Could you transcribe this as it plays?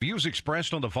views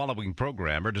expressed on the following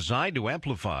program are designed to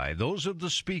amplify those of the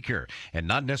speaker and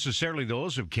not necessarily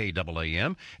those of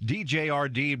KAAM,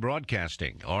 DJRD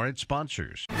Broadcasting, or its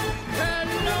sponsors.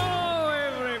 Hello,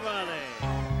 everybody.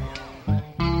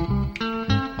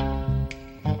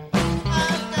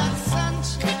 I've got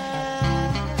sunshine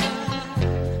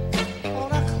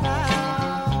on a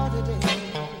cloudy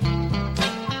day.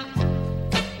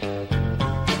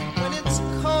 When it's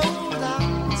cold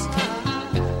outside,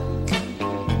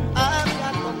 I've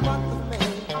got the month of May.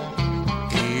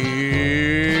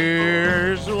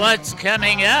 Here's what's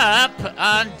coming up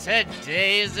on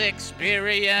today's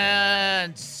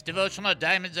experience. Devotional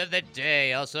Diamonds of the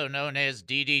Day, also known as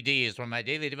DDDs, where my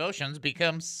daily devotions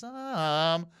become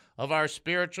some of our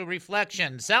spiritual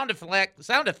reflections. Sound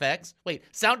effects.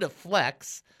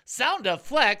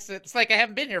 It's like I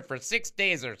haven't been here for 6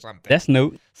 days or something. That's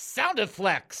new. Sound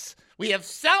effects. We have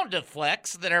sound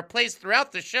effects that are placed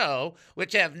throughout the show,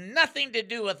 which have nothing to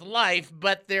do with life,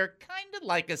 but they're kind of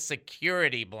like a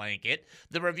security blanket.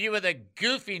 The review of the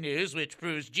goofy news, which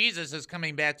proves Jesus is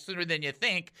coming back sooner than you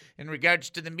think in regards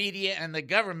to the media and the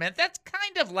government. That's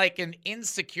kind of like an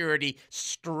insecurity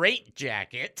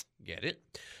straitjacket. Get it?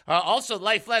 Also,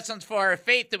 life lessons for our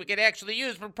faith that we could actually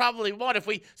use, but probably won't if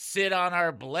we sit on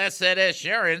our blessed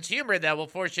assurance. Humor that will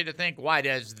force you to think, why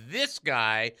does this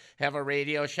guy have a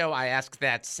radio show? I ask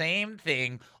that same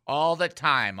thing all the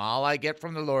time. All I get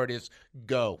from the Lord is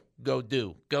go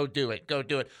do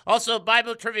it. Also,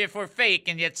 Bible trivia for fake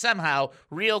and yet somehow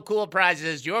real cool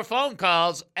prizes, your phone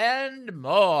calls, and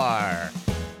more.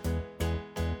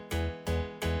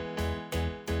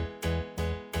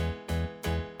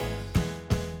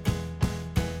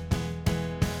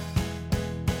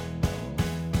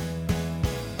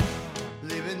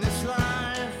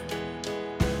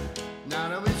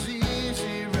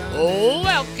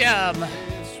 Welcome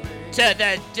to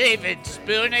the David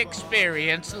Spoon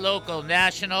Experience, local,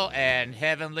 national, and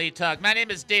heavenly talk. My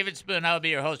name is David Spoon. I will be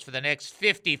your host for the next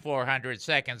 5,400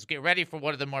 seconds. Get ready for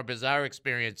one of the more bizarre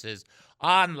experiences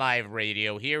on live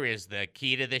radio. Here is the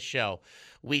key to the show.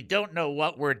 We don't know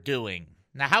what we're doing.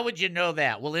 Now, how would you know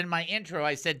that? Well, in my intro,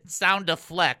 I said sound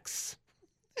effects.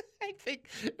 I think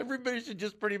everybody should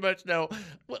just pretty much know.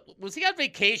 Was he on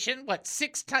vacation?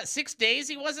 6 days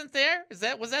he wasn't there?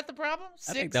 Was that the problem?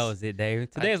 I think that was it, Dave.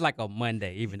 Today is like a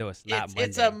Monday, even though it's not Monday.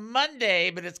 It's a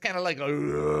Monday, but it's kind of like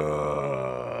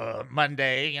a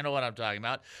Monday. You know what I'm talking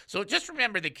about. So just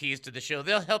remember the keys to the show.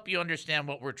 They'll help you understand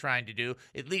what we're trying to do.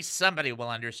 At least somebody will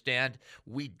understand.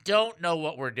 We don't know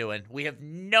what we're doing. We have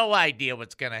no idea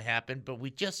what's going to happen, but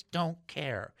we just don't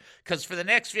care. Because for the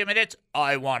next few minutes,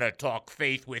 I want to talk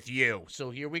faith with you. So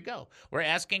here we go. We're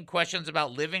asking questions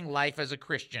about living life as a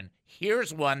Christian.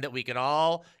 Here's one that we could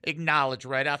all acknowledge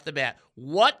right off the bat.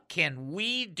 What can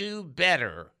we do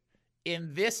better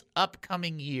in this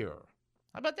upcoming year?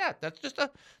 How about that? That's just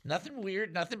nothing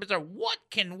weird, nothing bizarre. What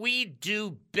can we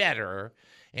do better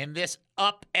in this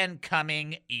up and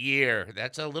coming year?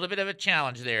 That's a little bit of a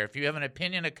challenge there. If you have an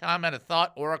opinion, a comment, a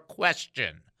thought, or a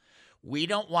question, we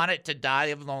don't want it to die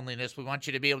of loneliness. We want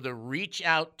you to be able to reach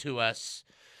out to us.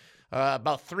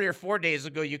 About 3 or 4 days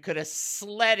ago, you could have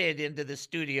sledded into the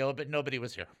studio, but nobody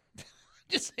was here.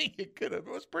 Just saying you could have.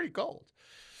 It was pretty cold.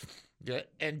 Yeah.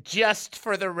 And just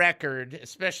for the record,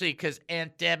 especially because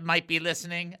Aunt Deb might be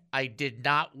listening, I did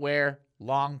not wear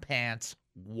long pants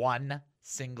one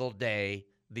single day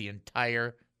the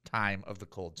entire time of the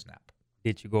cold snap.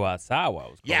 Did you go outside while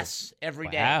it was cold? Yes, every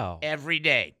day. Wow. Every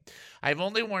day. I've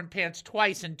only worn pants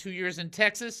twice in 2 years in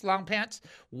Texas, long pants,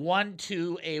 one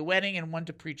to a wedding and one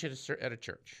to preach at a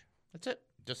church. That's it.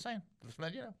 Just saying. Just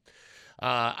letting you know.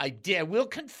 I will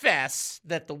confess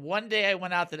that the one day I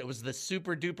went out that it was the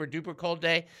super duper duper cold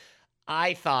day,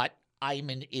 I thought,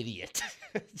 I'm an idiot.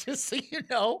 Just so you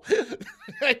know,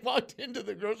 I walked into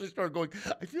the grocery store going,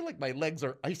 I feel like my legs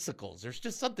are icicles. There's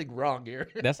just something wrong here.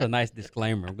 That's a nice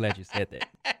disclaimer. I'm glad you said that.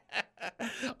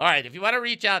 All right, if you want to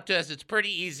reach out to us, it's pretty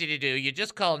easy to do. You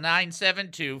just call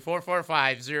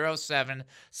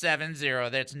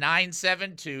 972-445-0770. That's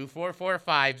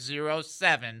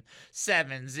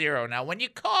 972-445-0770. Now, when you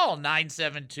call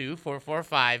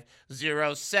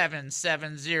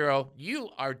 972-445-0770, you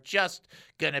are just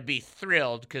going to be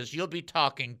thrilled because you'll be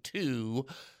talking to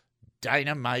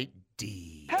Dynamite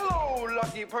D. Hello,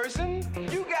 lucky person.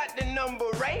 You got the number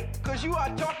right, because you are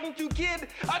talking to Kid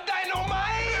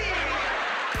Dynamite.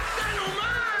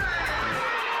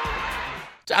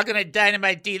 Talking to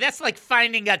Dynamite D. That's like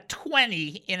finding a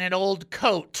 20 in an old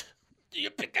coat. You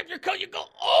pick up your coat, you go,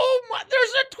 oh my,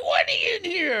 there's a 20 in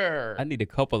here. I need a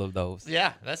couple of those.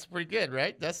 Yeah, that's pretty good,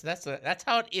 right? That's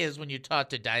how it is when you talk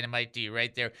to Dynamite D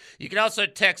right there. You can also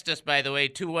text us, by the way,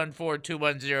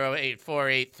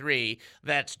 214-210-8483.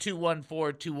 That's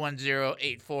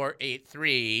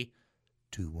 214-210-8483.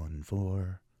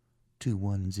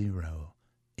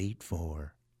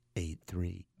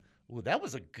 214-210-8483. Ooh, that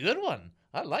was a good one.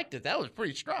 I liked it. That was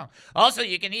pretty strong. Also,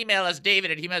 you can email us,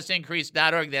 David at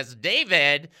hemustincrease.org. That's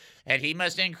David at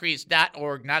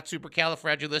hemustincrease.org, not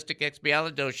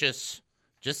supercalifragilisticexpialidocious,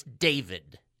 just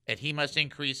David at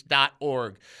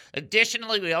hemustincrease.org.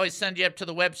 Additionally, we always send you up to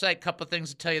the website. A couple of things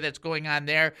to tell you that's going on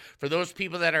there. For those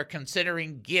people that are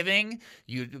considering giving,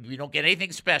 you don't get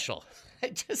anything special. I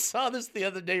just saw this the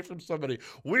other day from somebody.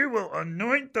 We will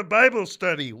anoint the Bible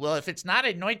study. Well, if it's not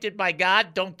anointed by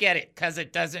God, don't get it, because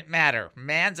it doesn't matter.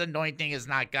 Man's anointing is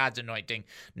not God's anointing.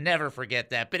 Never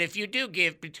forget that. But if you do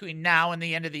give between now and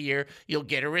the end of the year, you'll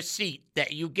get a receipt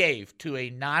that you gave to a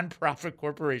nonprofit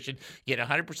corporation. Get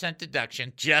 100%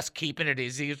 deduction. Just keeping it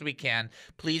as easy as we can.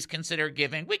 Please consider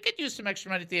giving. We could use some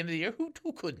extra money at the end of the year. Who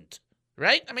couldn't?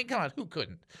 Right? I mean, come on, who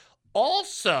couldn't?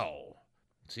 Also,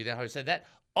 see how I said that?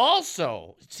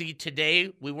 Also, see, today,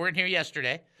 we weren't here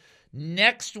yesterday.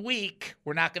 Next week,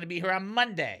 we're not going to be here on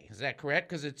Monday. Is that correct?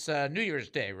 Because it's New Year's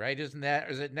Day, right? Is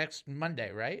it next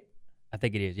Monday, right? I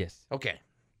think it is, yes. Okay.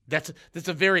 That's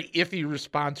a very iffy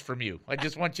response from you. I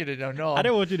just want you to know. No, I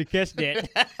didn't want you to catch that.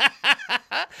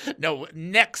 No,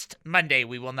 next Monday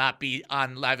we will not be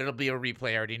on live. It'll be a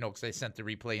replay. I already know because I sent the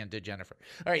replay in to Jennifer.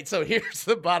 All right, so here's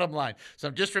the bottom line. So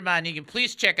I'm just reminding you,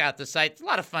 please check out the site. There's a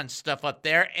lot of fun stuff up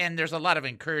there, and there's a lot of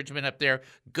encouragement up there.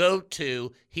 Go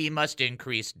to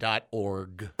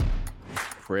hemustincrease.org.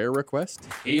 Prayer request?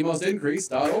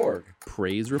 HeMustIncrease.org.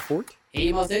 Praise report?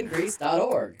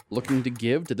 HeMustIncrease.org. Looking to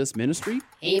give to this ministry?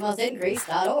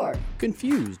 HeMustIncrease.org.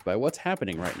 Confused by what's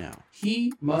happening right now?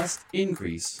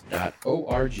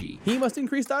 HeMustIncrease.org.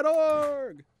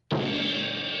 HeMustIncrease.org.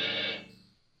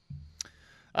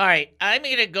 All right, I'm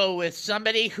going to go with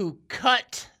somebody who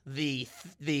cut the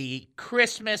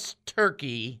Christmas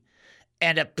turkey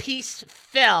and a piece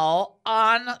fell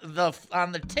on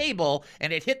the table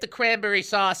and it hit the cranberry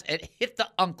sauce. It hit the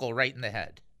uncle right in the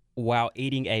head. While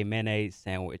eating a mayonnaise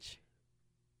sandwich.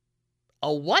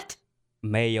 A what?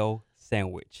 Mayo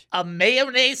sandwich. A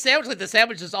mayonnaise sandwich? Like the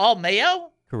sandwich is all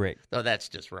mayo? Correct. No, that's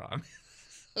just wrong.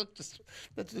 That's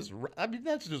just wrong.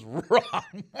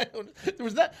 There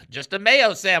was not just a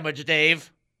mayo sandwich,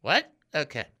 Dave. What?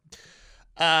 Okay.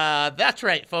 That's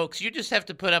right, folks. You just have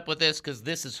to put up with this because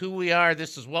this is who we are.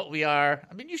 This is what we are.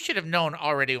 I mean, you should have known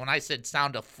already when I said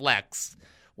sound of flex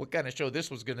what kind of show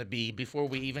this was going to be before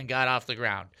we even got off the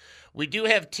ground. We do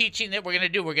have teaching that we're going to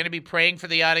do. We're going to be praying for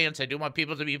the audience. I do want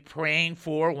people to be praying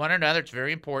for one another. It's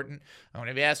very important. I'm going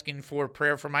to be asking for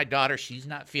prayer for my daughter. She's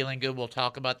not feeling good. We'll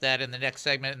talk about that in the next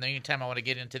segment. In the meantime, I want to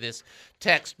get into this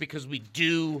text because we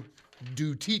do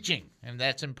teaching, and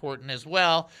that's important as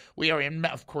well. We are in,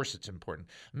 of course it's important,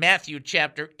 Matthew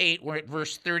chapter 8, we're at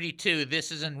verse 32.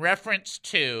 This is in reference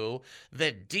to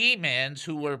the demons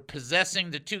who were possessing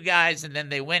the two guys, and then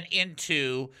they went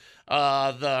into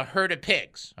the herd of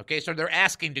pigs. Okay, so they're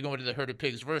asking to go into the herd of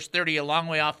pigs. Verse 30, a long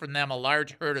way off from them, a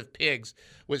large herd of pigs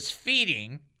was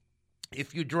feeding.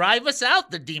 If you drive us out,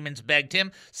 the demons begged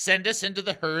him, send us into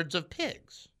the herds of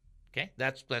pigs. Okay,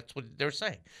 that's what they're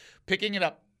saying. Picking it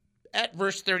up at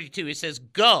verse 32, he says,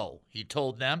 go, he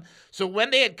told them. So when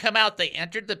they had come out, they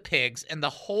entered the pigs, and the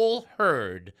whole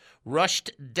herd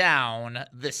rushed down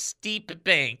the steep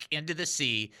bank into the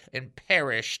sea and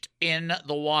perished in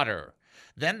the water.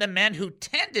 Then the men who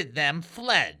tended them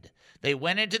fled. They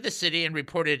went into the city and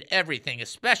reported everything,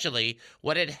 especially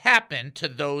what had happened to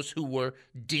those who were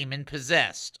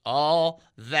demon-possessed. At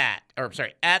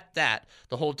that,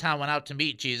 the whole town went out to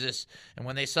meet Jesus, and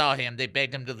when they saw him, they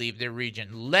begged him to leave their region.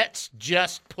 Let's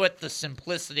just put the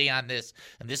simplicity on this,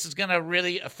 and this is going to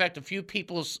really affect a few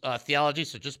people's theology,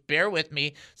 so just bear with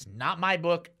me. It's not my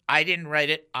book. I didn't write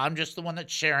it. I'm just the one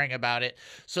that's sharing about it.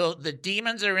 So the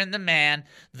demons are in the man,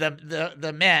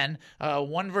 the men.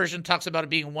 One version talks about it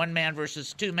being one man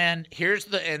versus two men.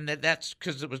 And that's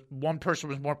because it was one person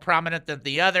was more prominent than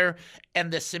the other.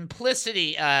 And the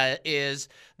simplicity is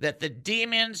that the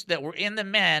demons that were in the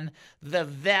men, the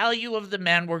value of the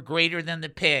men were greater than the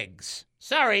pigs.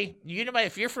 Sorry,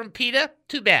 if you're from PETA,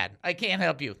 too bad. I can't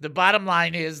help you. The bottom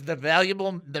line is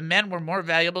the men were more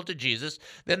valuable to Jesus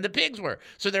than the pigs were.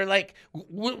 So they're like,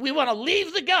 we want to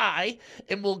leave the guy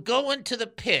and we'll go into the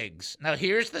pigs. Now,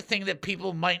 here's the thing that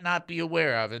people might not be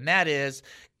aware of, and that is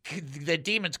the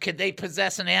demons, could they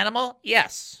possess an animal?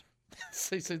 Yes.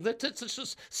 So he said, let's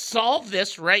just solve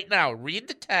this right now. Read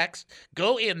the text.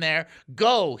 Go in there.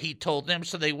 Go, he told them.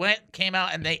 So they came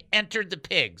out, and they entered the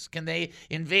pigs. Can they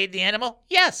invade the animal?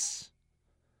 Yes.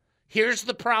 Here's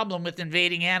the problem with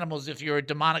invading animals if you're a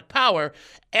demonic power.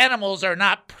 Animals are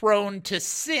not prone to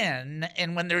sin,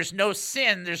 and when there's no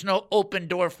sin, there's no open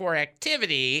door for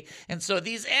activity. And so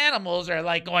these animals are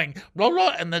like going, blah,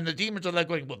 blah, and then the demons are like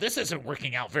going, well, this isn't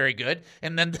working out very good.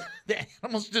 And then the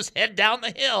animals just head down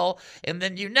the hill, and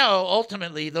then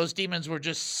ultimately those demons were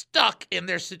just stuck in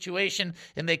their situation,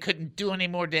 and they couldn't do any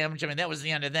more damage. I mean, that was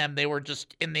the end of them. They were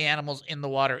just in the animals, in the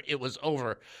water. It was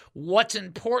over. What's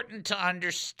important to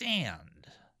understand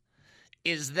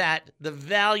is that the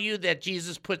value that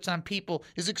Jesus puts on people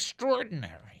is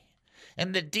extraordinary.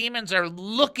 And the demons are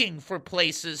looking for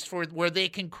places where they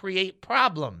can create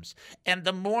problems. And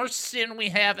the more sin we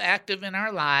have active in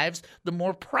our lives, the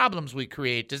more problems we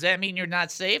create. Does that mean you're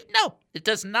not saved? No, it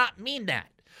does not mean that.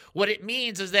 What it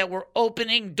means is that we're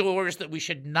opening doors that we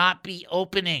should not be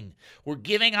opening. We're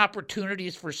giving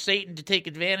opportunities for Satan to take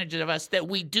advantage of us that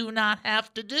we do not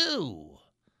have to do.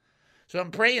 So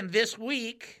I'm praying this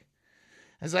week,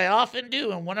 as I often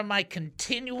do, and one of my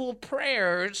continual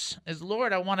prayers is,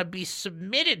 Lord, I want to be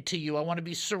submitted to you. I want to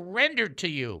be surrendered to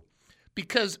you.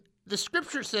 Because the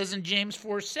scripture says in James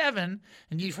 4:7,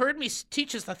 and you've heard me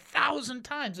teach this 1,000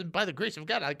 times, and by the grace of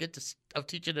God, I'll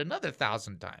teach it another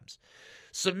 1,000 times.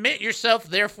 Submit yourself,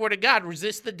 therefore, to God.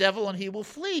 Resist the devil, and he will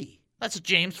flee. That's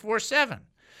James 4:7.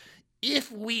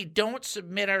 If we don't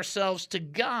submit ourselves to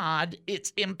God,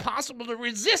 it's impossible to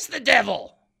resist the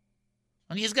devil.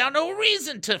 And he's got no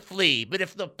reason to flee. But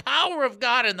if the power of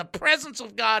God and the presence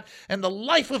of God and the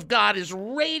life of God is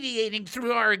radiating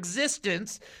through our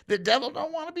existence, the devil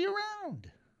don't want to be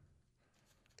around.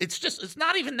 It's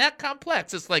not even that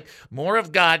complex. It's like more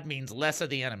of God means less of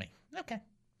the enemy. Okay.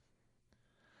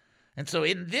 And so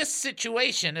in this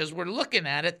situation, as we're looking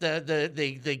at it,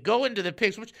 they go into the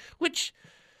pigs, which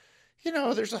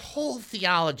there's a whole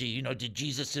theology. Did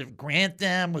Jesus grant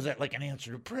them? Was that like an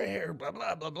answer to prayer? Blah,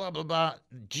 blah, blah, blah, blah, blah.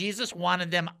 Jesus wanted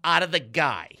them out of the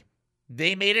guy.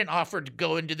 They made an offer to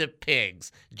go into the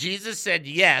pigs. Jesus said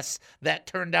yes. That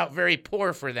turned out very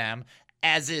poor for them,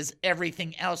 as is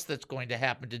everything else that's going to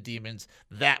happen to demons.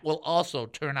 That will also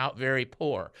turn out very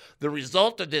poor. The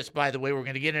result of this, by the way, we're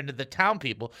going to get into the town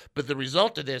people, but the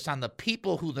result of this on the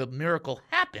people who the miracle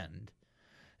happened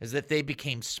is that they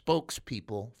became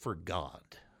spokespeople for God.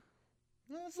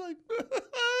 It's like,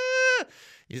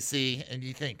 you see, and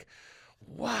you think,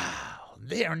 wow,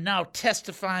 they are now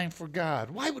testifying for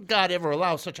God. Why would God ever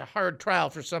allow such a hard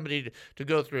trial for somebody to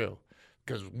go through?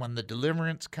 Because when the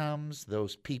deliverance comes,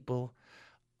 those people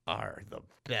are the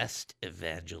best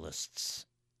evangelists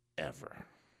ever.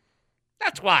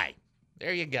 That's why.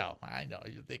 There you go. I know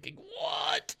you're thinking,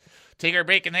 what? Take our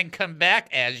break and then come back.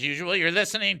 As usual, you're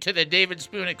listening to the David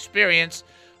Spoon Experience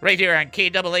right here on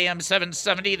KAAM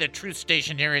 770, the truth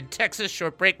station here in Texas.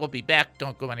 Short break. We'll be back.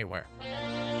 Don't go anywhere.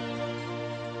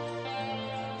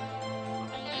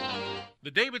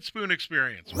 The David Spoon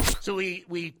Experience. So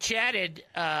we chatted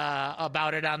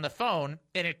about it on the phone,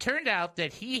 and it turned out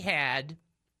that he had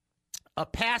a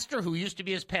pastor who used to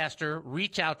be his pastor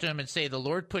reach out to him and say, the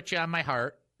Lord put you on my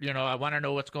heart. I want to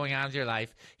know what's going on in your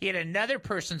life. He had another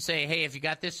person say, hey, if you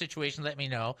got this situation, let me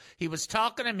know. He was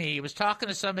talking to me. He was talking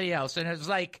to somebody else. And it was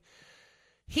like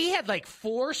he had like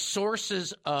 4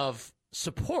 sources of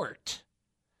support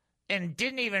and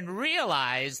didn't even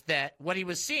realize that what he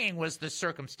was seeing was the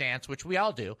circumstance, which we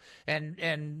all do.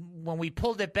 And when we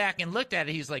pulled it back and looked at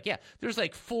it, he's like, yeah, there's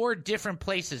like 4 different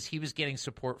places he was getting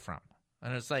support from.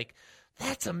 And it's like,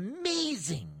 that's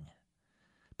amazing.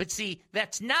 But see,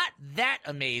 that's not that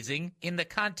amazing in the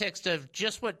context of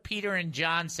just what Peter and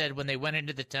John said when they went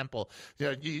into the temple.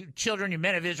 You children, you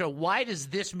men of Israel, why does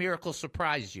this miracle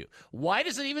surprise you? Why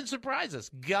does it even surprise us?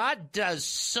 God does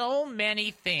so many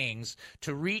things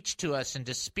to reach to us and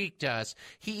to speak to us.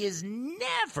 He is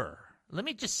never, let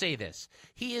me just say this,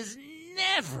 he is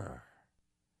never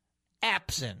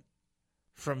absent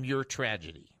from your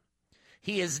tragedy.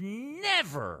 He is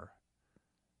never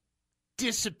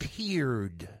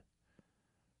disappeared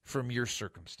from your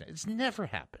circumstance. It's never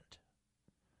happened.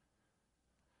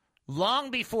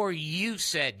 Long before you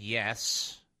said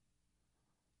yes,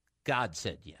 God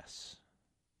said yes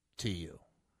to you.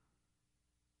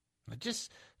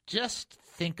 Just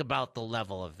think about the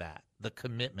level of that, the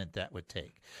commitment that would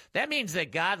take. That means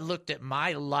that God looked at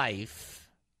my life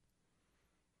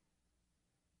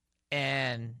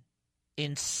and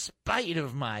in spite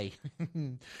of my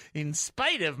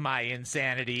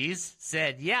insanities,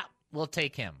 said, yeah, we'll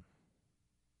take him.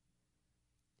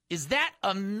 Is that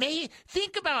amazing?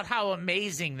 Think about how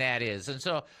amazing that is. And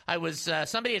so I was,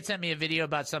 somebody had sent me a video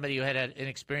about somebody who had an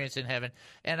experience in heaven.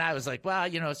 And I was like, well,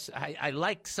 I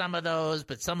like some of those,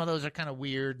 but some of those are kind of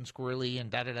weird and squirrely and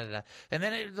da-da-da-da. And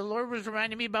then the Lord was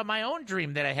reminding me about my own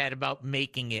dream that I had about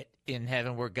making it in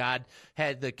heaven, where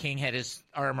the king had his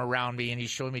arm around me and he's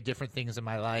showing me different things in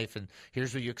my life. And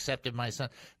here's where you accepted my son.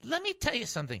 Let me tell you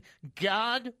something.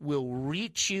 God will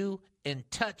reach you and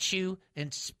touch you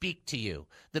and speak to you.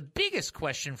 The biggest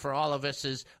question for all of us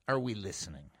is, are we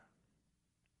listening?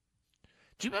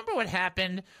 Do you remember what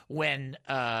happened when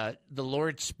the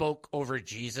Lord spoke over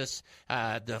Jesus?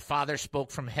 The Father spoke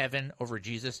from heaven over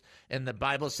Jesus, and the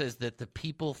Bible says that the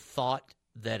people thought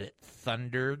that it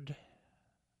thundered.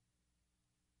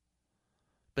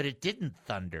 But it didn't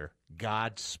thunder.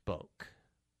 God spoke.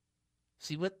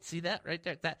 See that right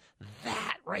there? That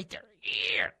right there.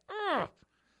 Here. Ugh.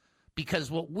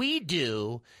 Because what we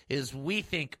do is we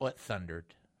think what thundered.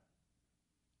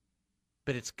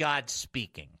 But it's God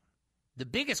speaking. The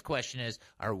biggest question is,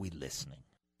 are we listening?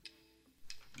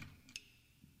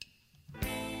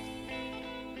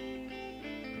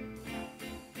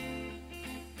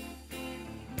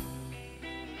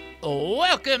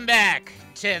 Welcome back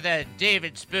to the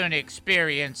David Spoon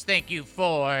Experience. Thank you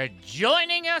for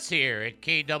joining us here at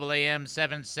KAAM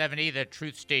 770, the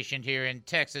truth station here in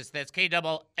Texas. That's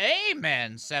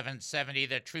KAAM 770,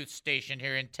 the truth station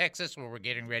here in Texas, where we're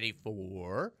getting ready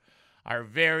for our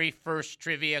very first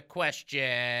trivia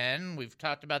question. We've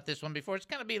talked about this one before. It's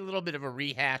going to be a little bit of a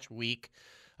rehash week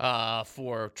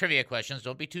for trivia questions.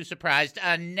 Don't be too surprised.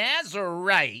 A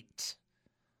Nazarite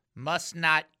must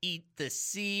not eat the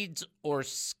seeds or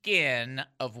skin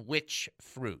of which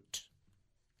fruit?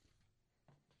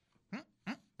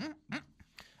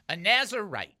 A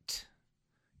Nazarite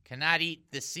cannot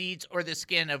eat the seeds or the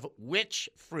skin of which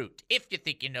fruit? If you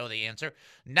think you know the answer,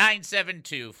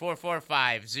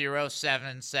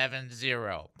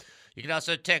 972-445-0770. You can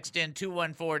also text in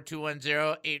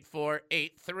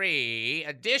 214-210-8483.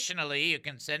 Additionally, you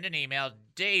can send an email,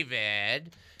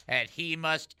 David at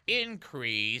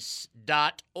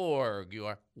hemustincrease.org. You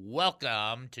are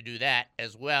welcome to do that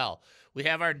as well. We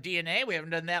have our DNA. We haven't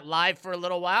done that live for a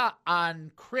little while.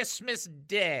 On Christmas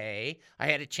Day, I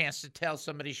had a chance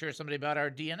to share somebody about our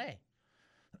DNA.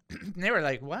 And they were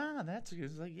like, wow, that's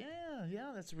like,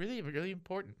 yeah, that's really, really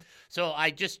important. So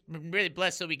I'm really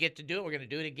blessed that we get to do it. We're going to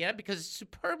do it again because it's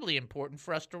superbly important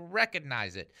for us to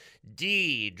recognize it.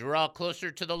 D, draw closer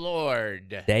to the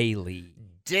Lord. Daily.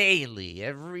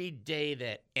 Every day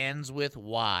that ends with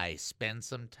Y, spend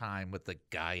some time with the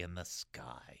guy in the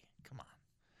sky. Come on.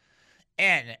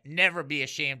 And never be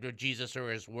ashamed of Jesus or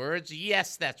his words.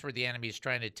 Yes, that's where the enemy is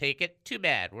trying to take it. Too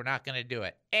bad. We're not going to do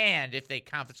it. And if they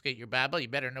confiscate your Bible, you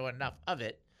better know enough of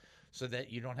it so that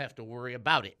you don't have to worry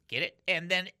about it. Get it? And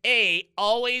then A,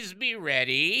 always be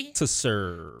ready to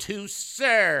serve. To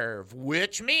serve,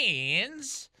 which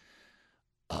means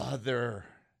other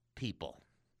people.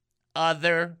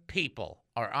 Other people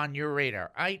are on your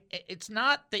radar. It's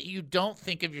not that you don't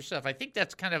think of yourself. I think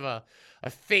that's kind of a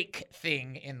fake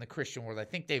thing in the Christian world. I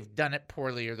think they've done it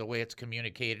poorly, or the way it's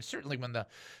communicated. Certainly when the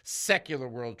secular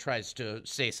world tries to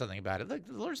say something about it. Like,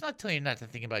 the Lord's not telling you not to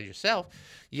think about yourself.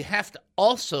 You have to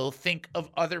also think of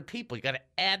other people. You got to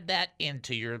add that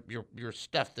into your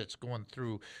stuff that's going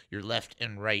through your left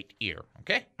and right ear.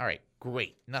 Okay? All right.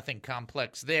 Great. Nothing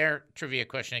complex there. Trivia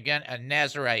question again. A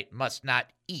Nazarite must not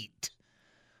eat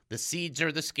the seeds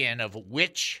or the skin of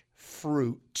which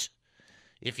fruit?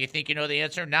 If you think you know the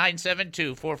answer,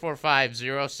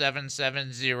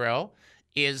 972-445-0770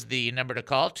 is the number to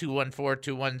call.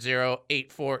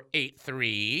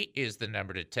 214-210-8483 is the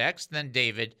number to text. Then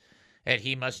David at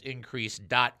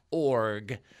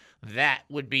hemustincrease.org. That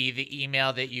would be the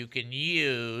email that you can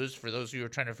use for those of you who are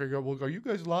trying to figure out, well, are you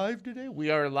guys live today?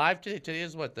 We are live today. Today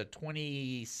is what, the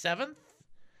 27th?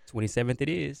 27th it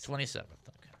is. 27th,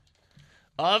 okay.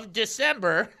 Of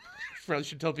December. Probably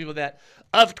should tell people that.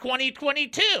 Of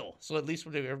 2022. So at least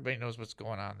everybody knows what's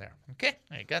going on there. Okay,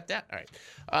 you got that? All right.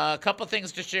 A couple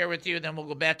things to share with you, then we'll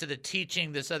go back to the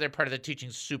teaching. This other part of the teaching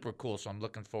is super cool, so I'm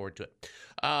looking forward to it.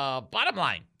 Bottom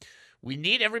line. We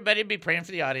need everybody to be praying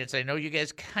for the audience. I know you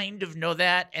guys kind of know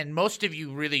that, and most of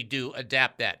you really do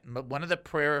adapt that. But one of the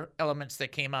prayer elements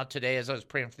that came out today as I was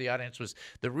praying for the audience was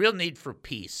the real need for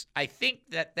peace. I think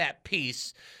that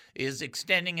peace is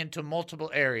extending into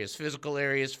multiple areas, physical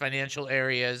areas, financial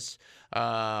areas,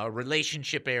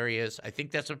 relationship areas. I think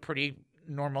that's a pretty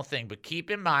normal thing. But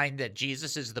keep in mind that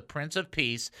Jesus is the Prince of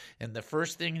Peace, and the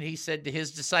first thing he said to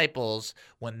his disciples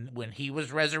when he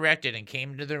was resurrected and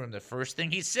came into the room, the first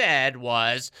thing he said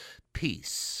was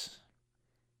peace.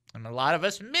 And a lot of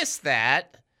us miss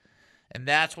that. And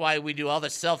that's why we do all the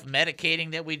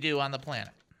self-medicating that we do on the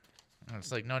planet. And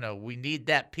it's like, no, we need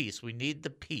that peace. We need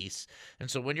the peace.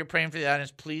 And so when you're praying for the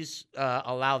audience, please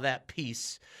allow that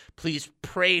peace. Please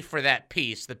pray for that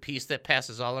peace, the peace that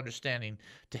passes all understanding,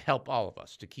 to help all of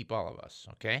us, to keep all of us,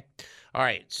 okay? All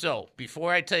right, so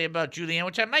before I tell you about Julianne,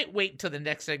 which I might wait until the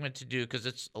next segment to do because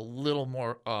it's a little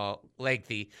more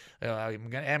lengthy. I'm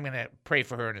gonna pray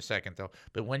for her in a second, though.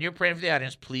 But when you're praying for the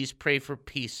audience, please pray for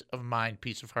peace of mind,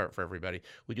 peace of heart for everybody.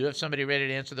 We do have somebody ready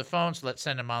to answer the phone, so let's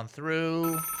send them on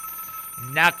through.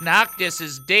 Knock, knock. This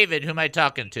is David. Who am I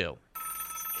talking to?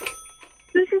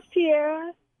 This is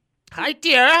Tiara. Hi,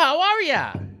 Tiara. How are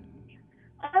ya?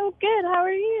 I'm good. How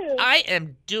are you? I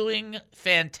am doing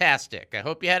fantastic. I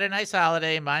hope you had a nice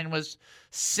holiday. Mine was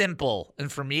simple,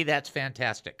 and for me, that's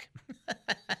fantastic.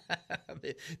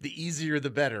 The easier, the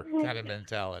better kind of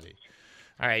mentality.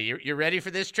 All right, you're ready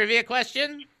for this trivia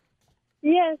question?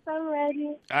 Yes, I'm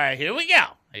ready. All right, here we go.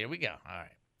 All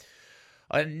right.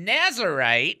 A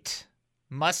Nazarite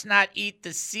must not eat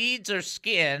the seeds or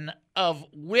skin of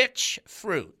which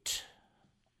fruit?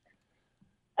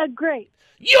 A grape.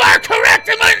 You are correct,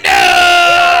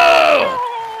 Amundo!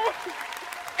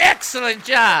 Excellent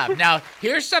job. Now,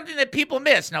 here's something that people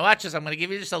miss. Now, watch this. I'm going to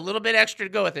give you just a little bit extra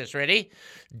to go with this. Ready?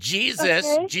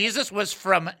 Jesus was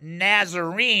from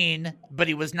Nazarene, but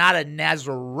he was not a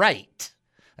Nazarite.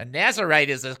 A Nazarite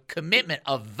is a commitment,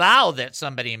 a vow that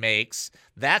somebody makes.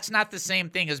 That's not the same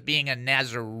thing as being a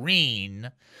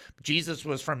Nazarene. Jesus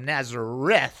was from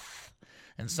Nazareth.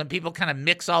 And some people kind of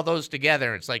mix all those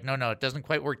together. It's like, no, it doesn't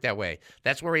quite work that way.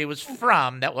 That's where he was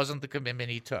from. That wasn't the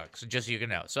commitment he took. So just so you can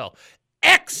know. So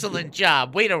excellent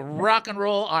job. Way to rock and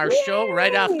roll our show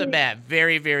right off the bat.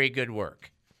 Very, very good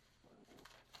work.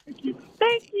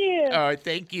 Thank you. All right,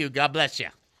 thank you. God bless you.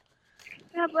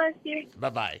 God bless you.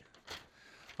 Bye-bye.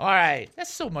 All right.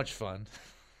 That's so much fun.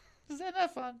 Is that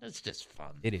not fun? It's just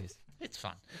fun. It is. It's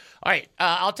fun. All right.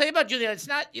 I'll tell you about Julia. It's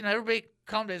not, everybody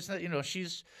calm down. It's not,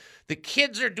 the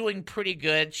kids are doing pretty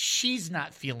good. She's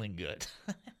not feeling good.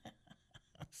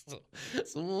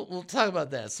 So we'll talk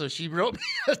about that. So she wrote me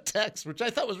a text, which I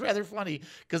thought was rather funny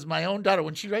because my own daughter,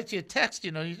 when she writes you a text,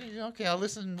 okay, I'll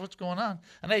listen to what's going on.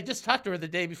 And I just talked to her the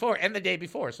day before and the day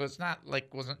before. So it's not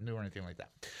like wasn't new or anything like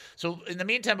that. So in the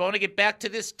meantime, I want to get back to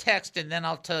this text and then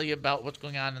I'll tell you about what's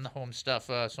going on in the home stuff,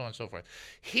 so on and so forth.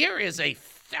 Here is a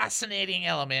fascinating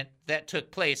element that took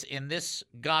place in this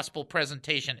gospel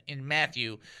presentation in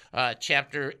Matthew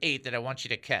chapter 8 that I want you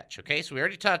to catch. Okay, so we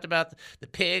already talked about the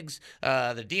pigs.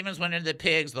 The demons went into the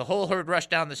pigs. The whole herd rushed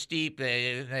down the steep.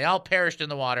 They all perished in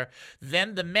the water.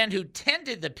 Then the men who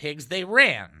tended the pigs, they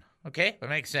ran. Okay, that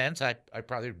makes sense. I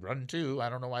probably run too. I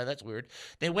don't know why that's weird.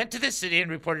 They went to the city and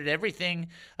reported everything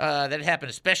that happened,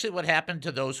 especially what happened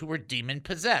to those who were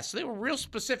demon-possessed. So they were real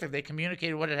specific. They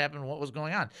communicated what had happened and what was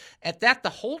going on. At that, the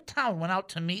whole town went out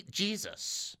to meet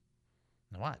Jesus.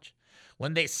 Now watch.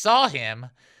 When they saw him,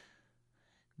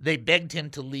 they begged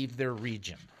him to leave their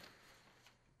region.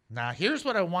 Now, here's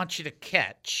what I want you to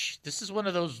catch. This is one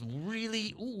of those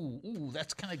really,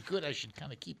 that's kind of good. I should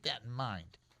kind of keep that in mind.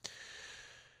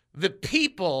 The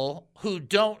people who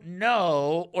don't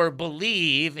know or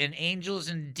believe in angels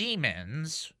and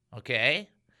demons, okay,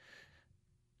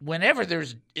 whenever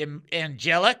there's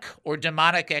angelic or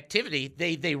demonic activity,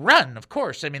 they run, of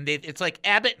course. I mean, it's like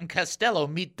Abbott and Costello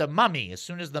meet the mummy. As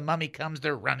soon as the mummy comes,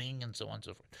 they're running and so on and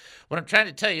so forth. What I'm trying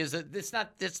to tell you is that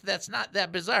that's not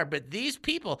that bizarre. But these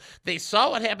people, they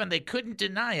saw what happened. They couldn't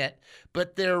deny it.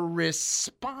 But their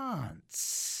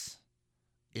response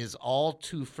is all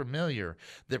too familiar.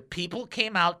 The people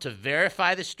came out to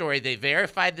verify the story. They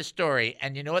verified the story.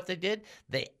 And you know what they did?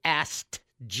 They asked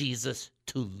Jesus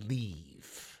to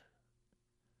leave.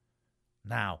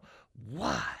 Now,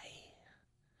 why?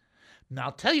 Now,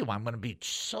 I'll tell you why. I'm going to be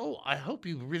I hope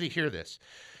you really hear this.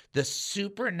 The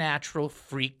supernatural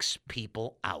freaks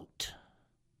people out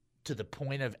to the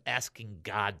point of asking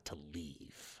God to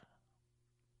leave.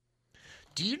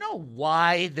 Do you know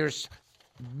why there's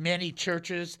many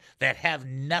churches that have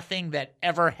nothing that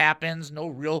ever happens, no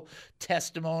real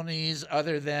testimonies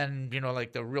other than,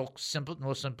 like the real simple,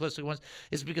 most simplistic ones?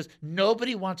 Is because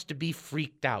nobody wants to be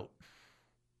freaked out.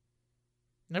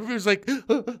 Everybody's like,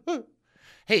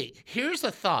 hey, here's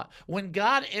a thought. When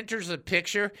God enters a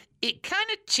picture, it kind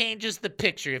of changes the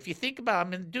picture. If you think about,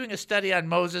 I'm doing a study on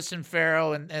Moses and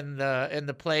Pharaoh and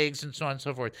the plagues and so on and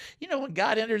so forth. When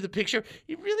God entered the picture,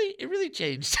 it really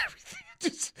changed everything.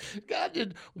 God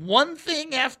did one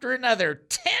thing after another,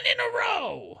 10 in a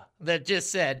row, that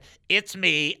just said, it's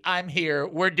me, I'm here,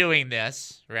 we're doing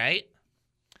this, right?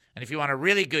 And if you want a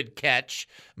really good catch,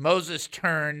 Moses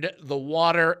turned the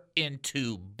water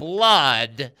into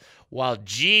blood while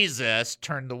Jesus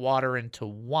turned the water into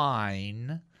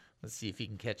wine. Let's see if you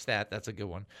can catch that. That's a good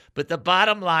one. But the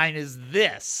bottom line is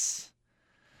this.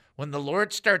 When the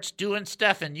Lord starts doing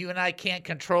stuff and you and I can't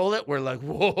control it, we're like,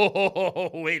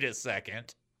 whoa, wait a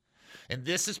second. And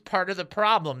this is part of the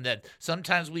problem, that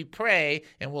sometimes we pray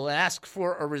and we'll ask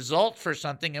for a result for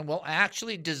something and we'll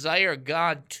actually desire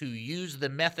God to use the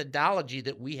methodology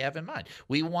that we have in mind.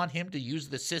 We want him to use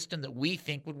the system that we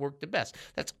think would work the best.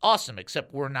 That's awesome,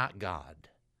 except we're not God.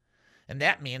 And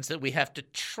that means that we have to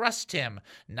trust him,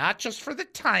 not just for the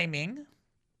timing,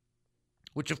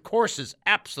 which of course is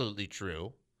absolutely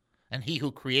true, and he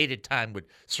who created time would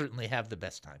certainly have the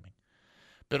best timing,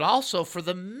 but also for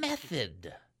the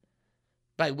method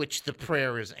by which the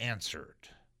prayer is answered.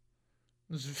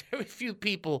 There's very few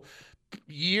people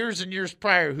years and years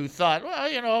prior who thought,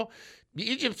 well,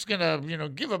 Egypt's going to,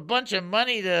 give a bunch of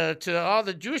money to all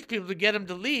the Jewish people to get them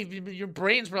to leave. Your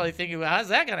brain's probably thinking, well, how's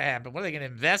that going to happen? What, are they going to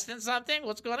invest in something?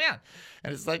 What's going on?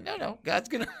 And it's like, no, God's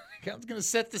going to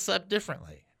set this up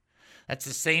differently. That's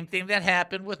the same thing that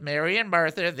happened with Mary and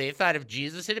Martha. They thought if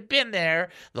Jesus had been there,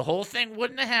 the whole thing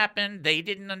wouldn't have happened. They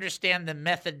didn't understand the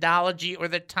methodology or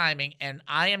the timing. And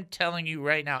I am telling you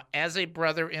right now, as a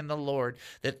brother in the Lord,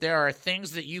 that there are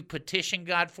things that you petition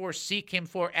God for, seek him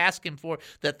for, ask him for,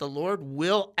 that the Lord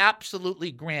will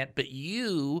absolutely grant. But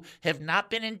you have not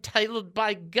been entitled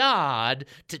by God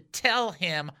to tell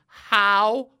him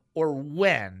how or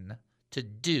when to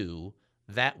do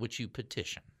that which you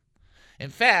petition. In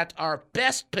fact, our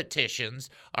best petitions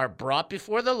are brought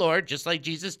before the Lord, just like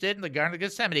Jesus did in the Garden of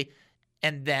Gethsemane,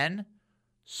 and then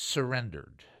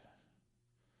surrendered.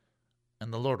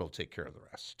 And the Lord will take care of the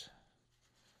rest.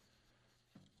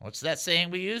 What's that saying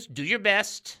we use? Do your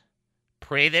best,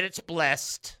 pray that it's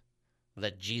blessed,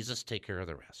 let Jesus take care of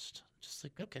the rest. Just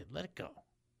like, okay, let it go.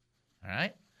 All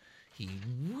right? He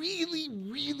really,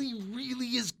 really, really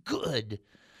is good.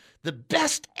 The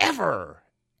best ever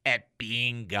at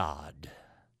being God.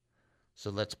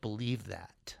 So let's believe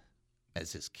that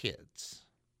as his kids,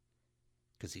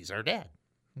 because he's our dad.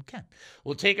 Okay.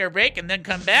 We'll take our break and then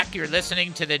come back. You're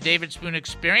listening to the David Spoon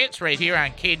Experience right here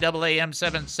on KAAM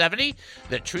 770,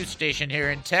 the truth station here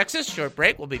in Texas. Short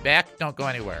break. We'll be back. Don't go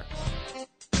anywhere.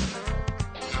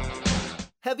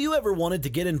 Have you ever wanted to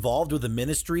get involved with a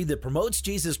ministry that promotes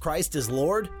Jesus Christ as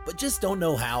Lord, but just don't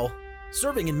know how?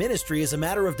 Serving in ministry is a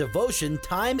matter of devotion,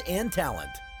 time, and talent.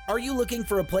 Are you looking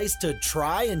for a place to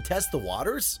try and test the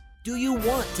waters? Do you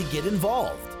want to get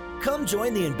involved? Come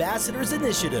join the Ambassadors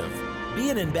Initiative. Be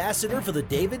an ambassador for the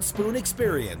David Spoon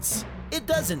Experience. It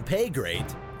doesn't pay great.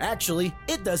 Actually,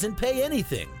 it doesn't pay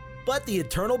anything. But the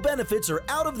eternal benefits are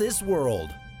out of this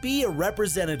world. Be a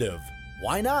representative.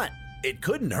 Why not? It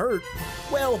couldn't hurt.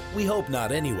 Well, we hope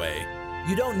not anyway.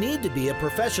 You don't need to be a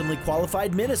professionally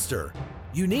qualified minister.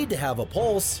 You need to have a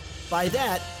pulse. By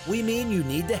that, we mean you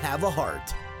need to have a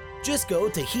heart. Just go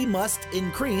to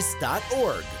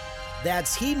hemustincrease.org.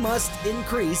 That's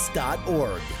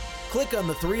hemustincrease.org. Click on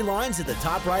the 3 lines at the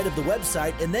top right of the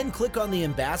website and then click on the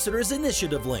Ambassadors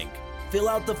Initiative link. Fill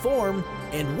out the form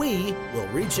and we will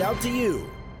reach out to you.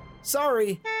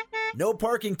 Sorry, no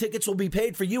parking tickets will be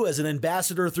paid for you as an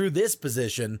ambassador through this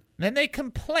position. Then they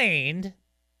complained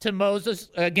to Moses,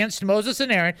 against Moses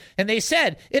and Aaron, and they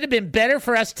said it'd have been better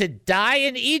for us to die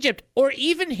in Egypt or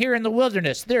even here in the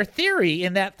wilderness. Their theory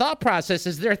in that thought process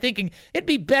is they're thinking it'd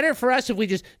be better for us if we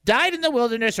just died in the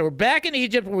wilderness or back in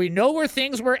Egypt where we know where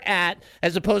things were at,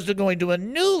 as opposed to going to a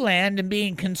new land and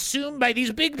being consumed by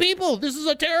these big people. This is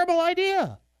a terrible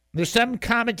idea. There's some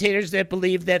commentators that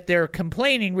believe that their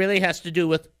complaining really has to do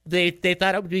with they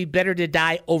thought it would be better to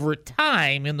die over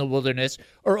time in the wilderness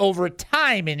or over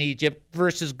time in Egypt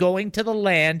versus going to the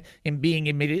land and being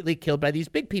immediately killed by these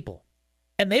big people.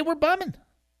 And they were bumming.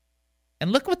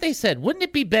 And look what they said. Wouldn't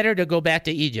it be better to go back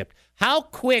to Egypt? How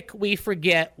quick we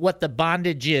forget what the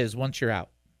bondage is once you're out.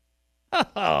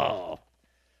 Oh,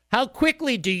 how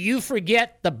quickly do you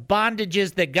forget the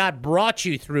bondages that God brought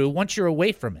you through once you're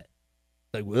away from it?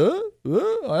 Like, what?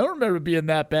 I don't remember being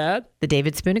that bad. The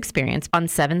David Spoon Experience on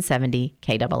 770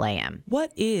 KAAM.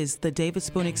 What is the David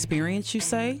Spoon Experience, you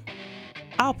say?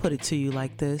 I'll put it to you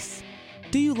like this.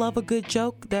 Do you love a good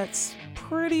joke that's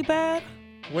pretty bad?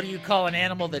 What do you call an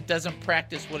animal that doesn't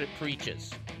practice what it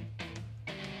preaches?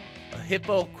 A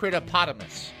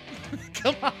hippocritopotamus.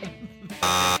 Come on.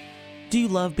 Do you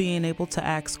love being able to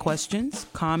ask questions,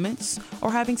 comments,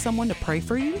 or having someone to pray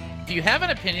for you? If you have an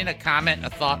opinion, a comment, a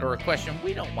thought, or a question,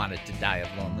 we don't want it to die of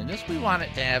loneliness. We want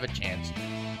it to have a chance.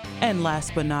 And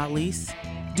last but not least,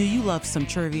 do you love some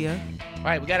trivia? All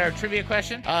right, we got our trivia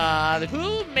question.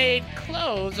 Who made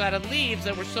clothes out of leaves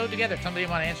that were sewed together? Somebody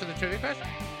want to answer the trivia question?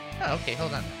 Oh, okay,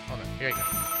 hold on. Here you go.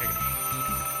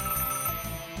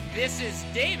 This is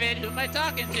David. Who am I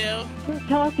talking to? We're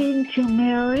talking to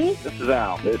Mary. This is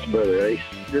Al. This is Brother Ace.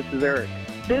 This is Eric.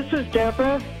 This is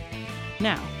Deborah.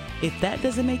 Now, if that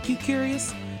doesn't make you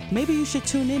curious, maybe you should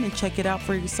tune in and check it out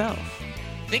for yourself.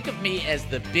 Think of me as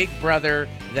the big brother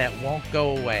that won't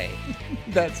go away.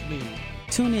 That's me.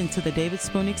 Tune in to the David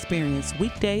Spoon Experience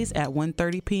weekdays at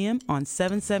 1:30 p.m. on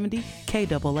 770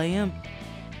 KAAM.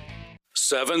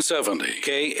 770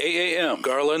 KAAM,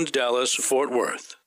 Garland, Dallas, Fort Worth.